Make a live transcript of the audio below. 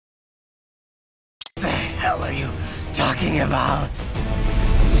the hell are you talking about?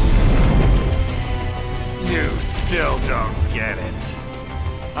 You still don't get it.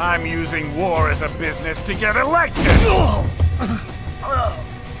 I'm using war as a business to get elected!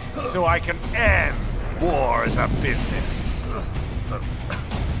 So I can end war as a business.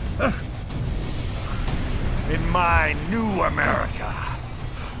 In my new America,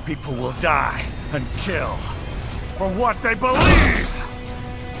 people will die and kill for what they believe!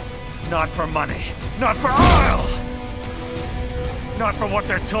 Not for money, not for oil! Not for what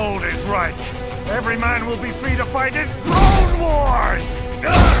they're told is right. Every man will be free to fight his own wars!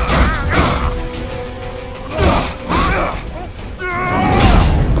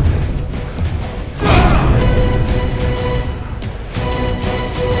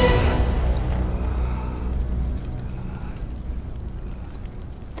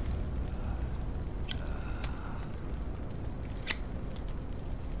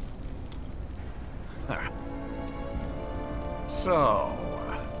 So,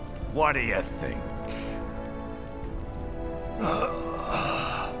 what do you think?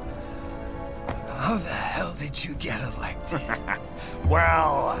 How the hell did you get elected?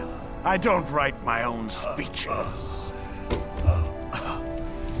 Well, I don't write my own speeches.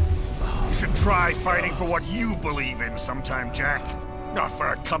 You should try fighting for what you believe in sometime, Jack. Not for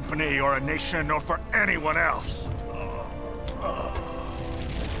a company or a nation or for anyone else.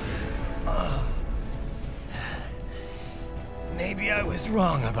 Maybe I was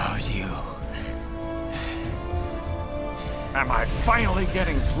wrong about you. Am I finally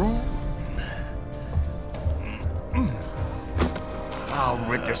getting through? I'll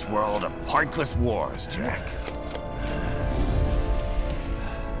rid this world of pointless wars, Jack.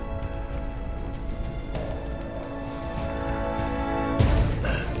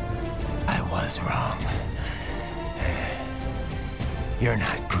 I was wrong. You're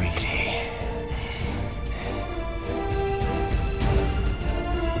not greedy.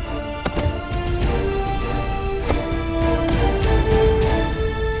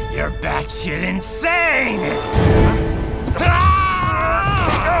 You're batshit insane!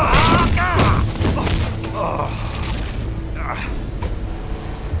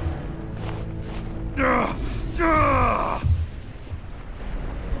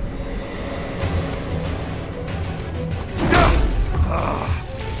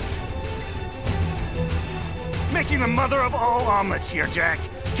 Making the mother of all omelets here, Jack.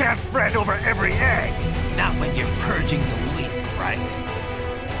 Can't fret over every egg. Not when you're purging the weak, right?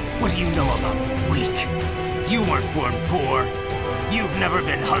 What do you know about the weak? You weren't born poor. You've never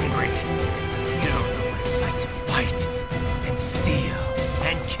been hungry. You don't know what it's like to fight, and steal,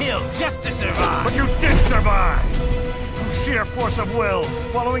 and kill just to survive. But you did survive! Through sheer force of will,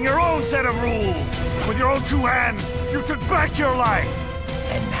 following your own set of rules. With your own two hands, you took back your life!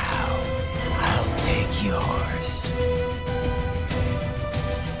 And now, I'll take yours.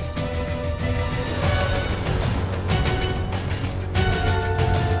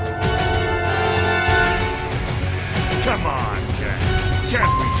 Come on, Jack.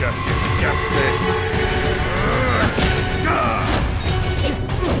 Can't we just discuss this?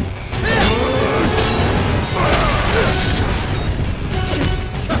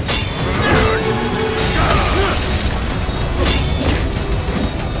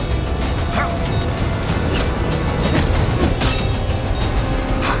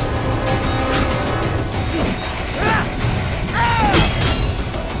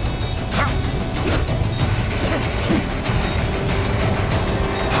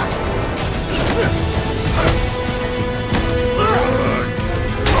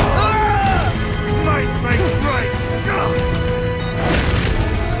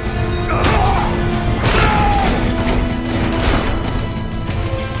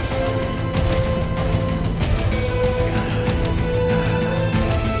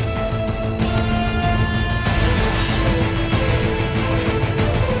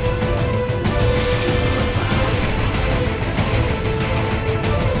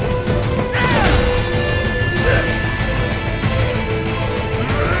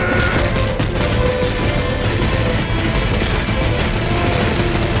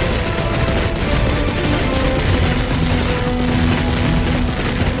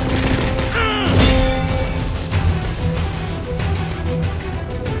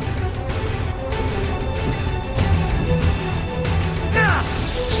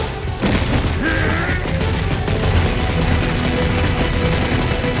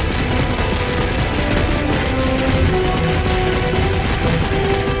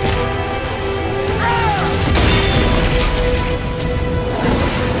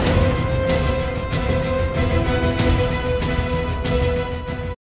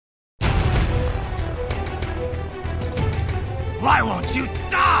 Why won't you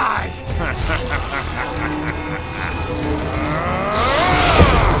die?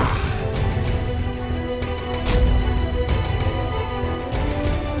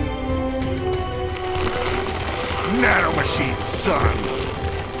 Nanomachines, son!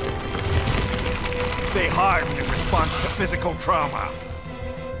 They harden in response to physical trauma.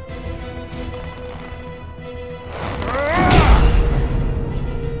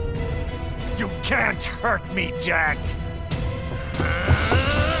 You can't hurt me, Jack!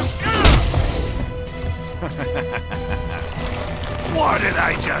 What did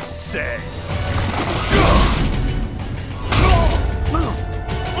I just say?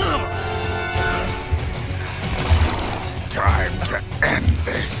 Time to end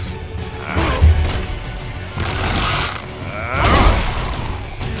this.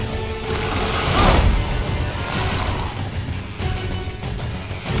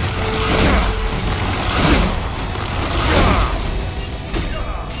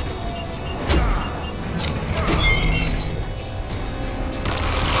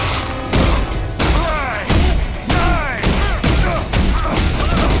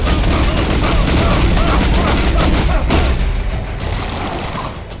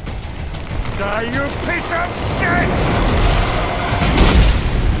 Die, you piece of shit!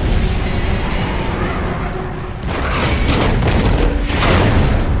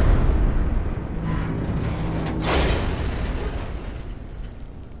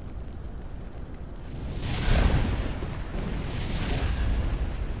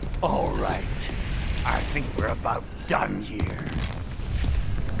 All right. I think we're about done here.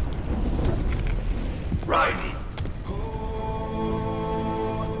 Right.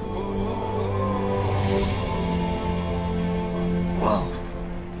 Wolf.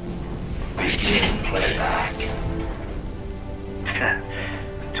 Begin playback.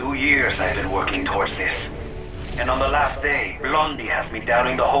 2 years I've been working towards this. And on the last day, Blondie has me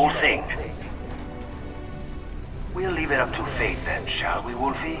doubting the whole thing. We'll leave it up to fate then, shall we,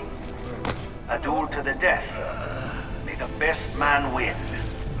 Wolfie? A duel to the death. May the best man win.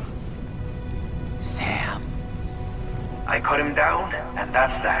 Sam. I cut him down, and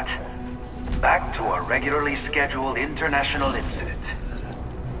that's that. Back to a regularly scheduled international incident.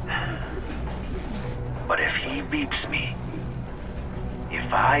 But if he beeps me,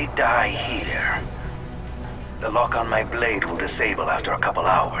 if I die here, the lock on my blade will disable after a couple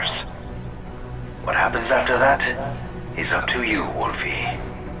hours. What happens after that is up to you, Wolfie.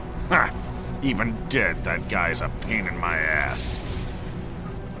 Ha! Even dead, that guy's a pain in my ass.